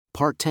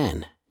Part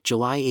 10,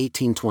 July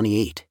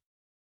 1828.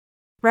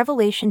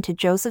 Revelation to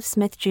Joseph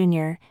Smith,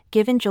 Jr.,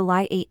 given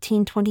July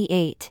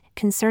 1828,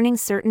 concerning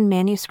certain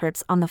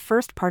manuscripts on the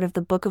first part of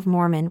the Book of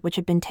Mormon which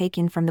had been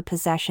taken from the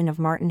possession of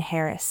Martin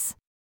Harris.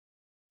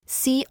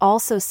 See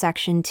also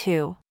Section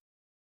 2.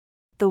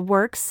 The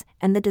works,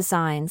 and the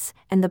designs,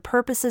 and the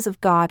purposes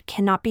of God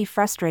cannot be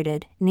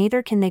frustrated,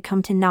 neither can they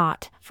come to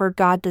naught, for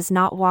God does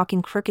not walk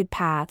in crooked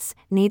paths,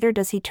 neither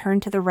does he turn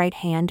to the right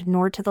hand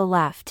nor to the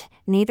left,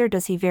 neither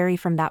does he vary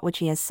from that which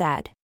he has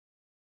said.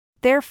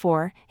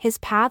 Therefore, his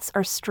paths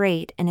are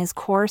straight and his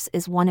course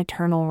is one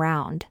eternal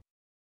round.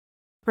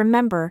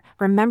 Remember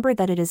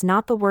that it is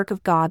not the work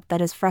of God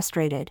that is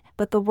frustrated,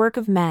 but the work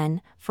of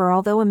men, for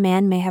although a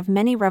man may have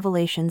many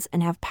revelations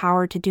and have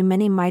power to do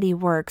many mighty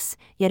works,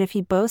 yet if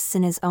he boasts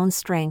in his own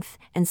strength,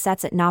 and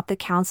sets at naught the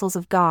counsels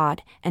of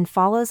God, and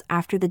follows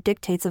after the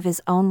dictates of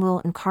his own will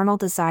and carnal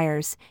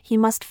desires, he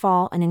must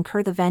fall and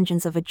incur the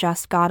vengeance of a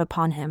just God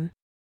upon him.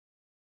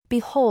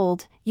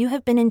 Behold, you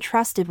have been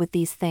entrusted with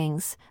these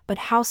things, but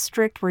how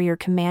strict were your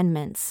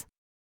commandments!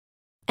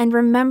 And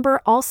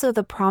remember also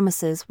the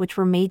promises which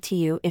were made to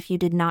you if you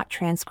did not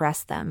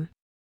transgress them.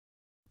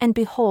 And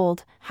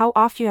behold, how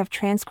oft you have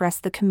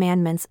transgressed the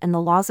commandments and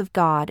the laws of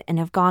God and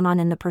have gone on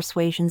in the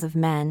persuasions of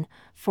men,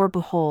 for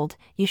behold,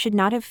 you should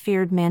not have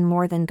feared man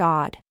more than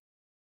God.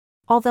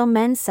 Although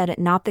men set at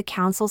naught the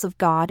counsels of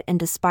God and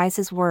despise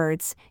his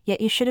words,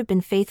 yet you should have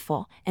been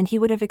faithful, and he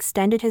would have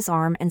extended his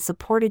arm and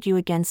supported you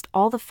against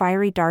all the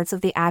fiery darts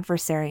of the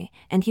adversary,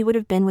 and he would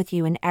have been with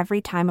you in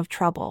every time of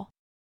trouble.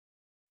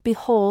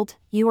 Behold,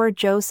 you are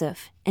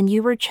Joseph, and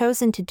you were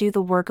chosen to do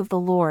the work of the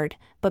Lord,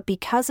 but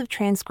because of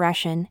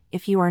transgression,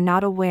 if you are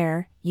not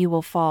aware, you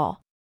will fall.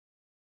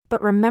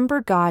 But remember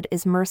God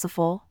is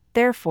merciful,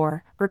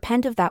 therefore,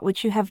 repent of that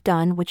which you have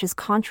done which is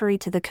contrary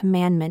to the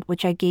commandment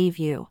which I gave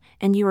you,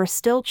 and you are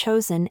still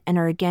chosen and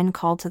are again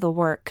called to the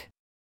work.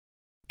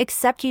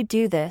 Except you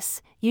do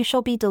this, you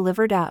shall be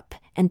delivered up,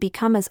 and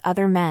become as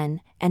other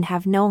men, and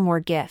have no more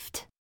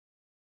gift.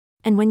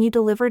 And when you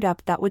delivered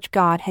up that which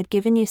God had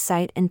given you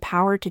sight and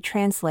power to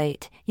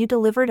translate, you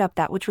delivered up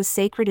that which was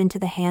sacred into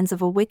the hands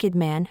of a wicked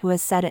man who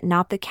has set at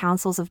naught the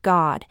counsels of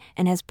God,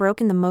 and has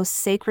broken the most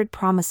sacred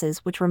promises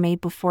which were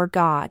made before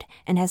God,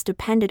 and has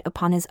depended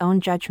upon his own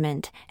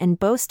judgment, and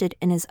boasted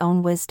in his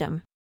own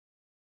wisdom.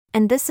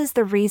 And this is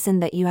the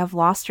reason that you have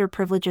lost your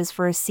privileges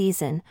for a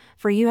season,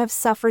 for you have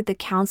suffered the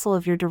counsel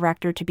of your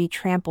director to be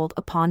trampled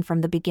upon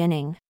from the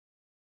beginning.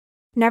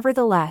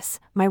 Nevertheless,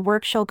 my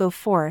work shall go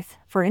forth,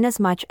 for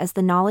inasmuch as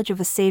the knowledge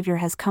of a Saviour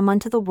has come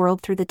unto the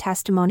world through the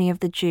testimony of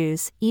the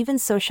Jews, even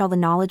so shall the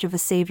knowledge of a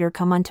Saviour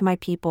come unto my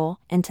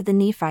people, and to the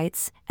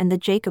Nephites, and the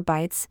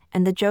Jacobites,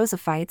 and the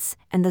Josephites,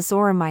 and the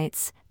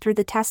Zoramites, through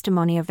the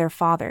testimony of their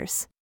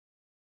fathers.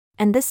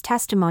 And this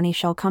testimony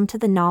shall come to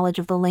the knowledge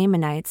of the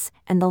Lamanites,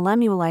 and the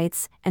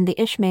Lemuelites, and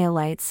the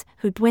Ishmaelites,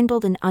 who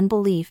dwindled in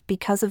unbelief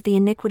because of the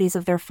iniquities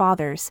of their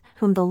fathers,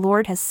 whom the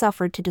Lord has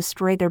suffered to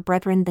destroy their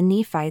brethren the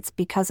Nephites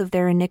because of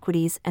their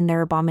iniquities and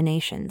their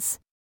abominations.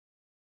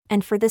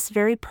 And for this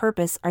very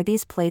purpose are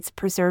these plates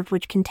preserved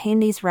which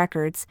contain these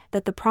records,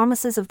 that the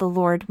promises of the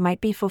Lord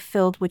might be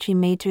fulfilled which he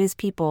made to his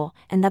people,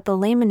 and that the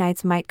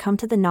Lamanites might come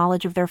to the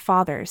knowledge of their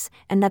fathers,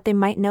 and that they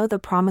might know the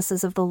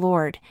promises of the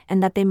Lord,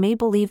 and that they may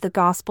believe the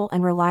gospel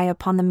and rely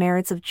upon the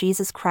merits of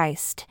Jesus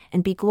Christ,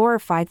 and be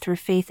glorified through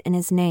faith in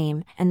his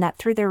name, and that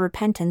through their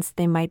repentance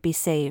they might be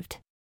saved.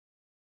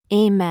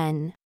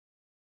 Amen.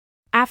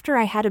 After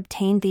I had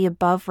obtained the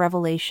above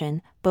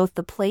revelation, both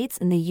the plates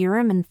and the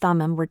Urim and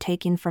Thummim were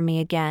taken from me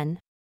again.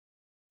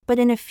 But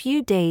in a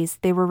few days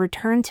they were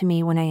returned to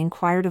me when I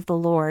inquired of the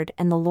Lord,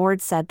 and the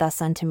Lord said thus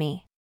unto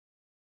me.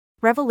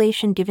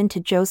 Revelation given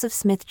to Joseph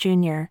Smith,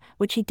 Jr.,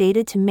 which he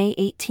dated to May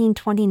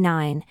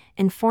 1829,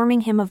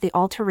 informing him of the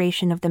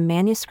alteration of the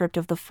manuscript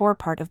of the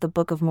forepart of the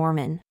Book of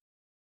Mormon.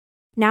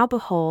 Now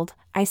behold,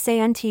 I say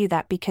unto you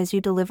that because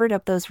you delivered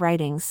up those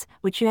writings,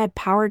 which you had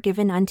power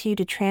given unto you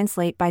to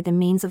translate by the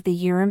means of the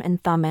Urim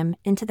and Thummim,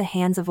 into the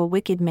hands of a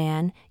wicked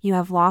man, you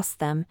have lost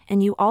them,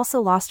 and you also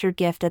lost your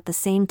gift at the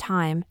same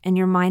time, and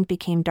your mind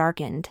became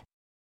darkened.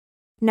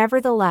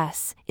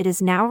 Nevertheless, it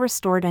is now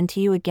restored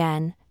unto you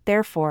again,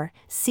 therefore,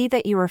 see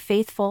that you are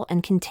faithful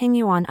and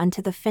continue on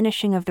unto the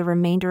finishing of the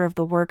remainder of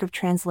the work of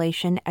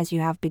translation as you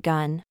have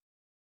begun.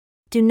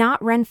 Do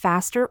not run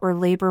faster or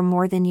labor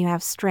more than you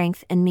have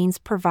strength and means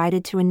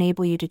provided to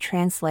enable you to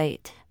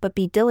translate, but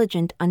be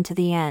diligent unto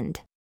the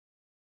end.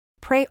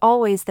 Pray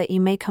always that you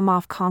may come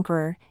off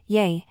conqueror,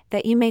 yea,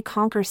 that you may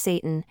conquer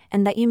Satan,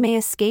 and that you may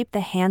escape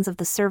the hands of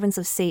the servants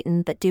of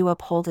Satan that do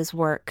uphold his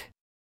work.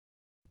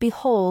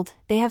 Behold,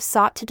 they have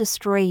sought to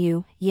destroy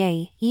you,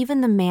 yea, even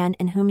the man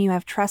in whom you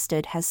have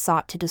trusted has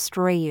sought to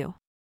destroy you.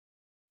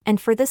 And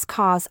for this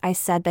cause I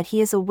said that he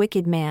is a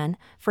wicked man,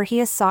 for he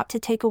has sought to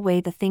take away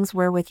the things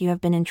wherewith you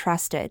have been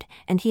entrusted,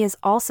 and he has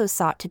also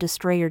sought to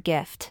destroy your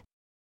gift.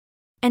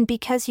 And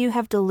because you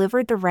have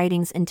delivered the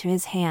writings into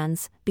his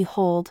hands,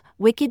 behold,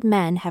 wicked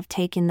men have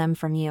taken them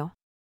from you.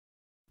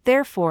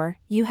 Therefore,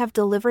 you have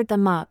delivered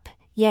them up,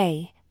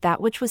 yea,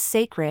 that which was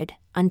sacred,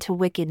 unto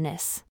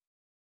wickedness.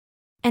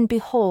 And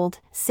behold,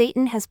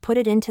 Satan has put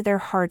it into their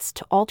hearts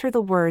to alter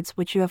the words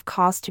which you have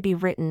caused to be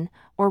written,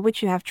 or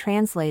which you have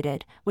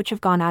translated, which have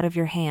gone out of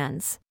your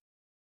hands.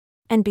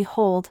 And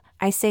behold,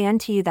 I say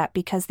unto you that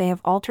because they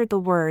have altered the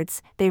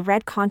words, they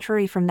read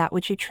contrary from that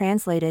which you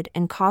translated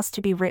and caused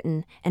to be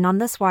written, and on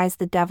this wise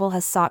the devil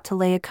has sought to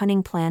lay a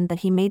cunning plan that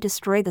he may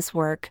destroy this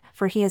work,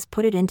 for he has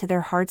put it into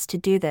their hearts to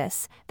do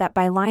this, that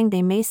by lying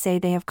they may say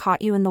they have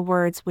caught you in the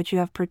words which you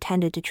have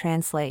pretended to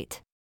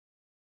translate.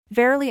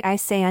 Verily I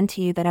say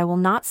unto you that I will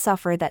not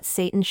suffer that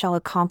Satan shall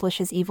accomplish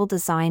his evil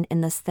design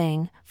in this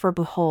thing, for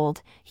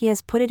behold, he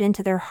has put it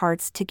into their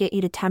hearts to get you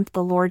to tempt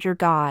the Lord your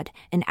God,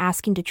 and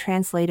asking to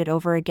translate it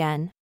over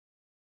again.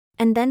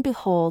 And then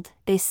behold,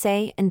 they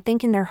say and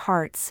think in their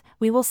hearts,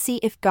 we will see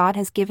if God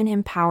has given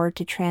him power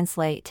to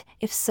translate,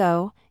 if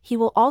so, he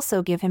will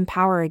also give him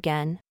power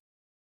again.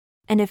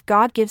 And if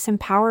God gives him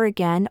power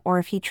again, or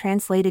if he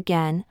translate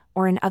again,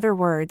 or in other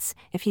words,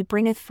 if he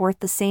bringeth forth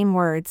the same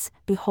words,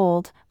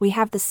 behold, we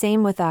have the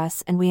same with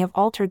us and we have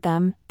altered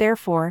them,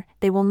 therefore,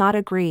 they will not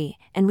agree,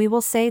 and we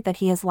will say that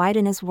he has lied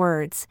in his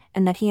words,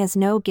 and that he has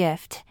no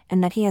gift,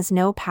 and that he has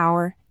no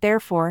power,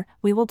 therefore,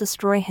 we will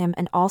destroy him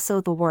and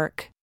also the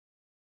work.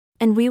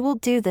 And we will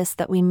do this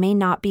that we may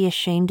not be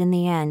ashamed in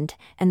the end,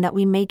 and that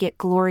we may get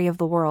glory of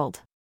the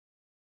world.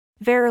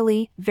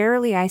 Verily,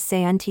 verily I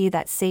say unto you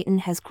that Satan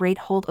has great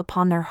hold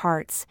upon their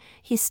hearts,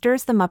 he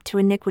stirs them up to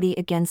iniquity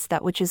against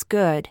that which is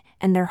good,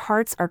 and their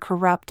hearts are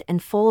corrupt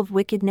and full of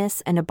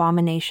wickedness and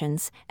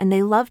abominations, and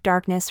they love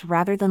darkness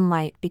rather than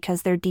light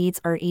because their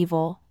deeds are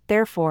evil,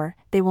 therefore,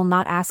 they will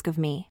not ask of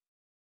me.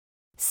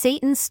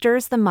 Satan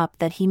stirs them up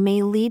that he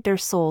may lead their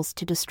souls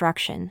to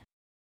destruction.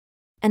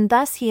 And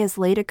thus he has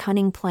laid a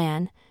cunning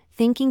plan,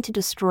 thinking to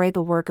destroy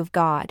the work of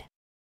God.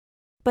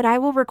 But I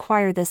will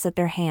require this at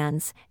their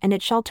hands, and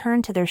it shall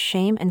turn to their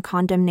shame and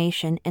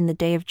condemnation in the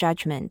day of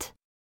judgment.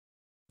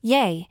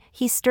 Yea,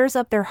 he stirs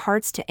up their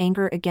hearts to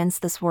anger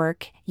against this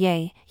work,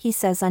 yea, he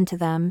says unto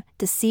them,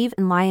 deceive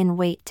and lie in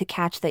wait to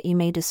catch that ye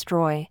may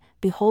destroy,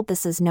 behold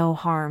this is no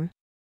harm.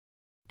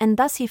 And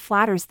thus he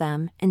flatters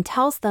them, and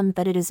tells them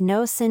that it is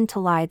no sin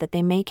to lie that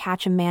they may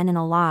catch a man in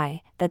a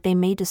lie, that they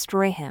may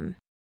destroy him.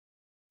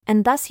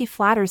 And thus he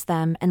flatters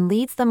them and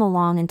leads them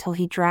along until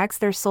he drags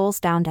their souls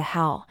down to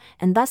hell,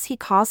 and thus he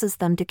causes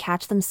them to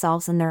catch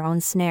themselves in their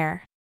own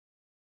snare.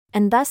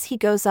 And thus he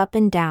goes up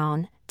and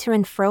down, to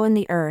and fro in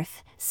the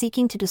earth,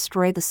 seeking to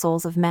destroy the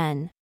souls of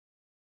men.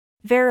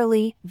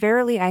 Verily,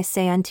 verily I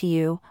say unto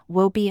you,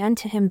 woe be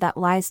unto him that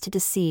lies to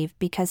deceive,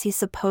 because he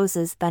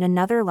supposes that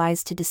another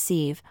lies to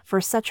deceive, for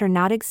such are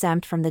not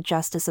exempt from the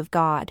justice of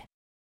God.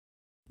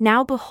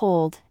 Now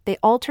behold, they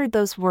altered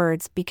those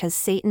words because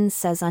Satan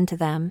says unto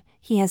them,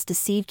 he has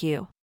deceived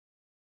you.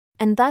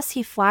 And thus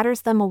he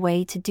flatters them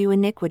away to do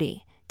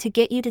iniquity, to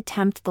get you to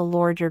tempt the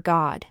Lord your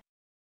God.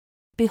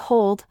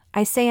 Behold,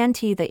 I say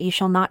unto you that ye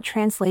shall not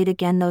translate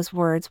again those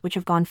words which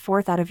have gone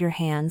forth out of your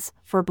hands,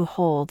 for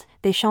behold,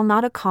 they shall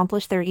not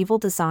accomplish their evil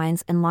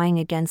designs in lying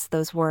against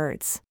those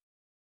words.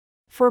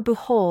 For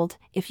behold,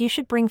 if you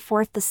should bring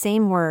forth the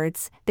same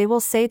words, they will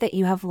say that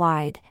you have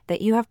lied,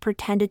 that you have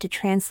pretended to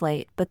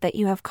translate, but that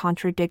you have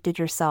contradicted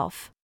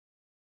yourself.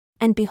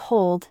 And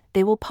behold,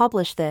 they will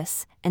publish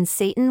this, and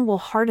Satan will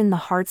harden the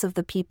hearts of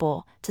the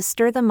people, to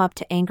stir them up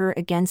to anger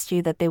against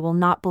you that they will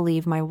not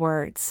believe my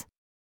words.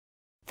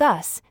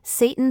 Thus,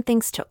 Satan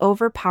thinks to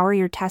overpower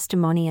your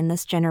testimony in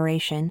this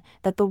generation,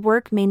 that the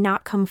work may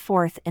not come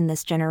forth in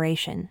this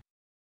generation.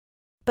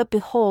 But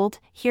behold,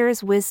 here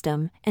is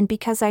wisdom, and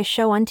because I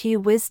show unto you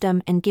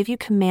wisdom and give you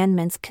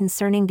commandments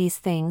concerning these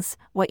things,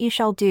 what you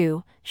shall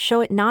do,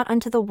 show it not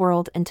unto the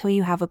world until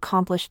you have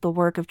accomplished the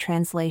work of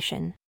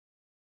translation.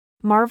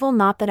 Marvel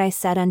not that I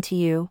said unto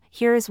you,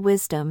 here is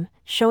wisdom,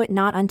 show it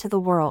not unto the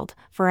world,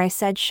 for I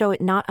said show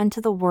it not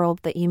unto the world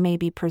that you may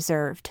be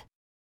preserved.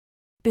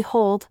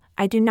 Behold,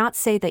 I do not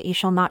say that ye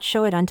shall not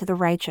show it unto the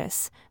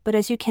righteous, but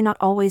as you cannot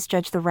always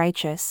judge the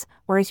righteous,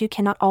 or as you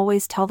cannot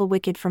always tell the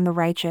wicked from the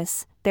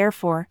righteous,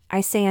 therefore,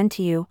 I say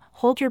unto you,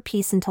 hold your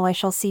peace until I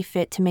shall see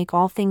fit to make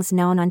all things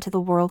known unto the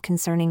world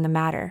concerning the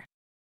matter.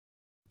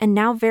 And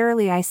now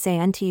verily I say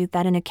unto you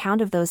that an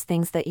account of those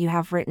things that you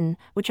have written,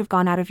 which have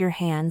gone out of your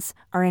hands,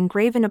 are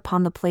engraven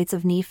upon the plates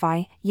of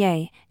Nephi,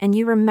 yea, and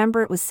you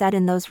remember it was said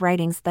in those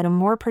writings that a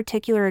more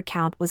particular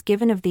account was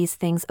given of these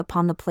things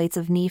upon the plates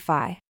of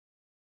Nephi.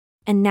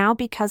 And now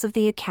because of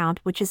the account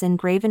which is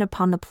engraven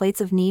upon the plates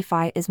of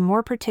Nephi is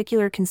more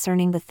particular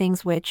concerning the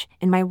things which,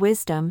 in my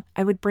wisdom,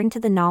 I would bring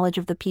to the knowledge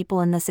of the people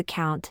in this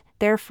account,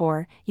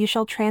 therefore, you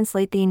shall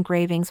translate the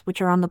engravings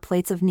which are on the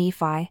plates of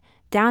Nephi,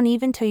 down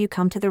even till you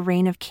come to the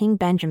reign of King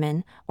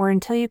Benjamin, or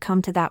until you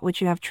come to that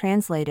which you have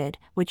translated,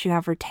 which you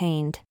have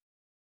retained.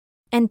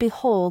 And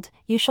behold,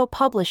 you shall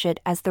publish it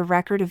as the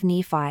record of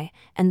Nephi,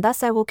 and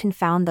thus I will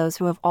confound those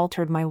who have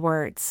altered my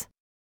words.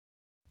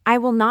 I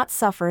will not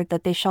suffer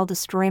that they shall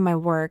destroy my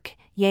work,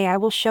 yea, I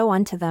will show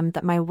unto them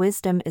that my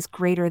wisdom is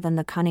greater than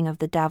the cunning of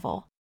the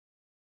devil.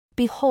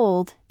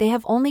 Behold, they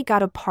have only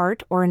got a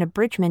part or an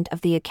abridgment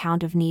of the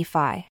account of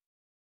Nephi.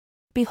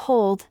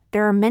 Behold,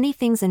 there are many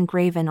things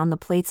engraven on the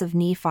plates of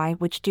Nephi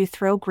which do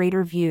throw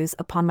greater views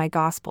upon my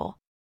gospel.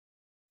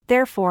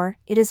 Therefore,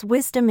 it is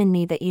wisdom in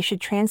me that you should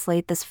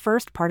translate this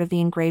first part of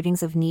the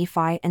engravings of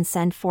Nephi and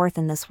send forth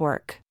in this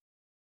work.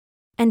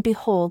 And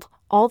behold,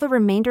 all the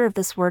remainder of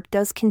this work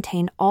does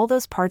contain all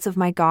those parts of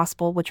my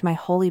gospel which my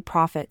holy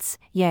prophets,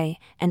 yea,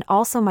 and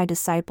also my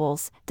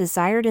disciples,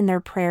 desired in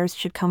their prayers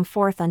should come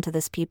forth unto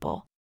this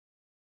people.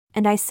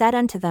 And I said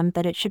unto them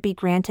that it should be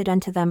granted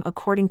unto them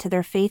according to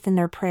their faith in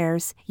their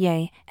prayers,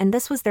 yea, and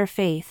this was their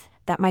faith,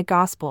 that my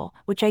gospel,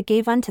 which I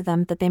gave unto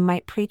them that they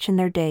might preach in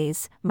their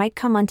days, might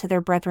come unto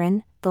their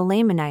brethren, the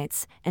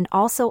Lamanites, and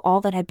also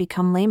all that had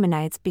become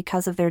Lamanites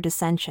because of their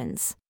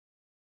dissensions.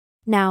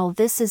 Now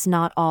this is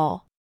not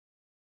all.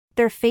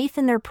 Their faith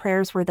and their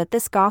prayers were that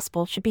this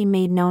gospel should be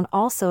made known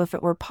also if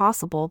it were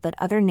possible that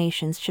other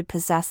nations should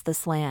possess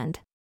this land.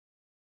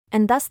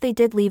 And thus they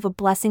did leave a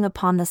blessing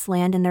upon this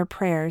land in their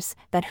prayers,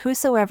 that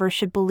whosoever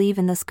should believe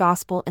in this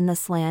gospel in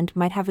this land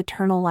might have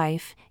eternal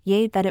life,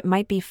 yea, that it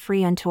might be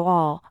free unto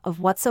all, of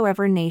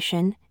whatsoever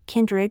nation,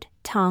 kindred,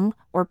 tongue,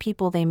 or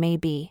people they may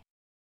be.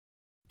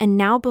 And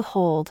now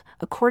behold,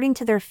 according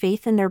to their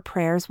faith and their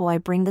prayers will I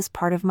bring this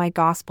part of my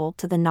gospel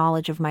to the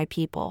knowledge of my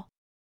people.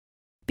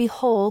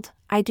 Behold,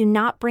 I do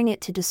not bring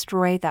it to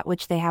destroy that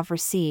which they have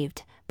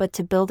received, but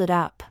to build it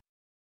up.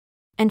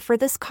 And for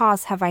this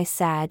cause have I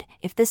said,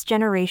 if this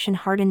generation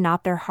harden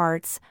not their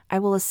hearts, I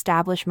will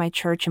establish my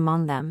church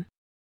among them.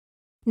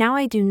 Now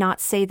I do not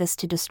say this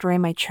to destroy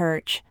my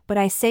church, but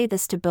I say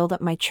this to build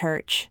up my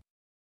church.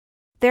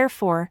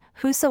 Therefore,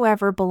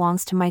 whosoever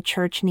belongs to my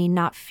church need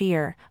not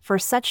fear, for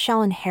such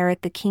shall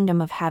inherit the kingdom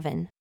of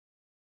heaven.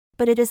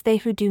 But it is they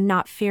who do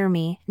not fear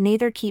me,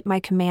 neither keep my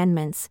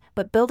commandments,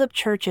 but build up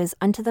churches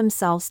unto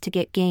themselves to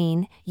get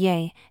gain,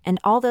 yea, and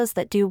all those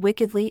that do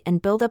wickedly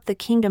and build up the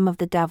kingdom of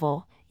the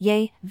devil.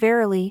 Yea,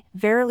 verily,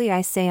 verily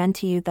I say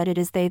unto you that it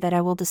is they that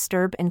I will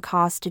disturb and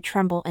cause to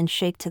tremble and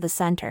shake to the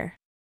center.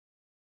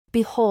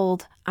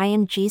 Behold, I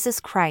am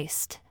Jesus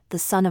Christ, the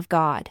Son of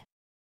God.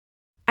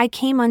 I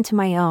came unto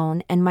my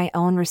own, and my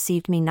own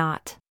received me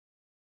not.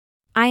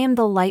 I am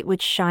the light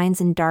which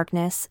shines in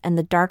darkness, and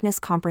the darkness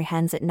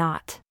comprehends it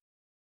not.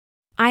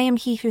 I am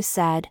he who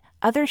said,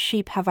 Other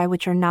sheep have I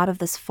which are not of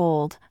this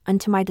fold,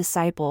 unto my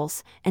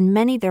disciples, and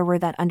many there were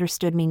that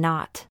understood me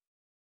not.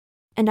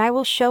 And I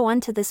will show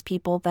unto this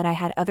people that I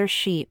had other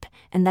sheep,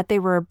 and that they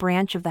were a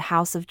branch of the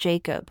house of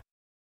Jacob.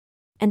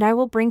 And I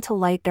will bring to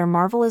light their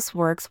marvelous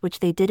works which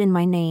they did in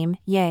my name,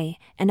 yea,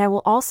 and I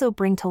will also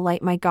bring to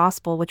light my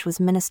gospel which was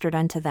ministered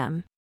unto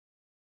them.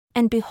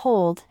 And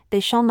behold, they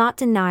shall not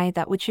deny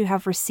that which you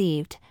have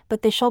received,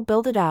 but they shall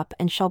build it up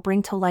and shall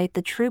bring to light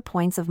the true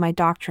points of my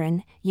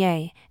doctrine,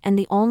 yea, and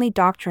the only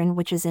doctrine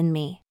which is in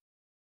me.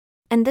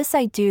 And this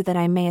I do that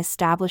I may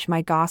establish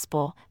my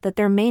gospel, that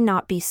there may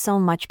not be so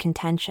much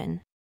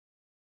contention.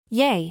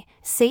 Yea,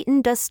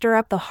 Satan does stir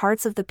up the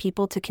hearts of the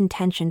people to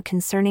contention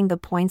concerning the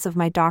points of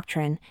my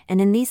doctrine, and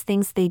in these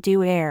things they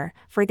do err,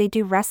 for they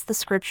do wrest the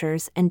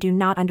scriptures and do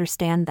not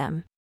understand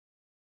them.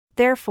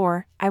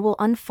 Therefore, I will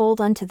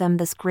unfold unto them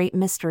this great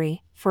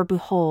mystery, for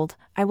behold,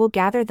 I will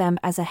gather them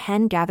as a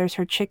hen gathers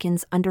her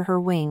chickens under her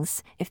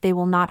wings, if they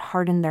will not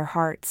harden their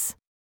hearts.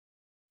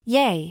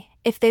 Yea,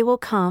 if they will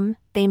come,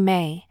 they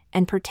may,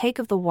 and partake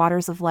of the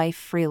waters of life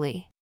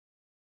freely.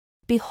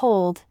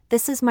 Behold,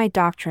 this is my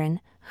doctrine,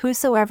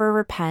 whosoever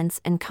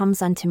repents and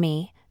comes unto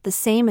me, the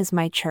same is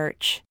my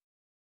church.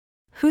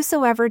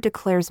 Whosoever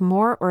declares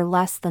more or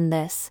less than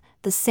this,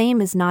 the same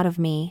is not of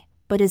me,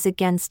 but is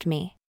against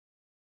me.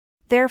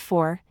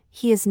 Therefore,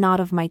 he is not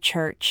of my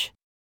church.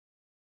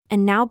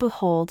 And now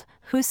behold,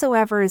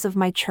 whosoever is of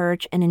my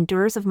church and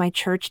endures of my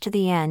church to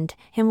the end,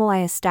 him will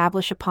I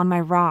establish upon my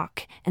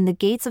rock, and the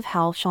gates of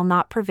hell shall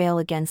not prevail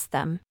against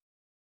them.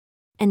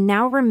 And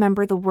now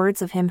remember the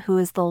words of him who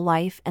is the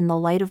life and the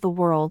light of the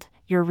world,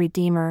 your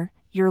Redeemer,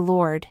 your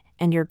Lord,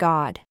 and your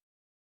God.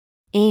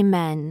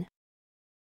 Amen.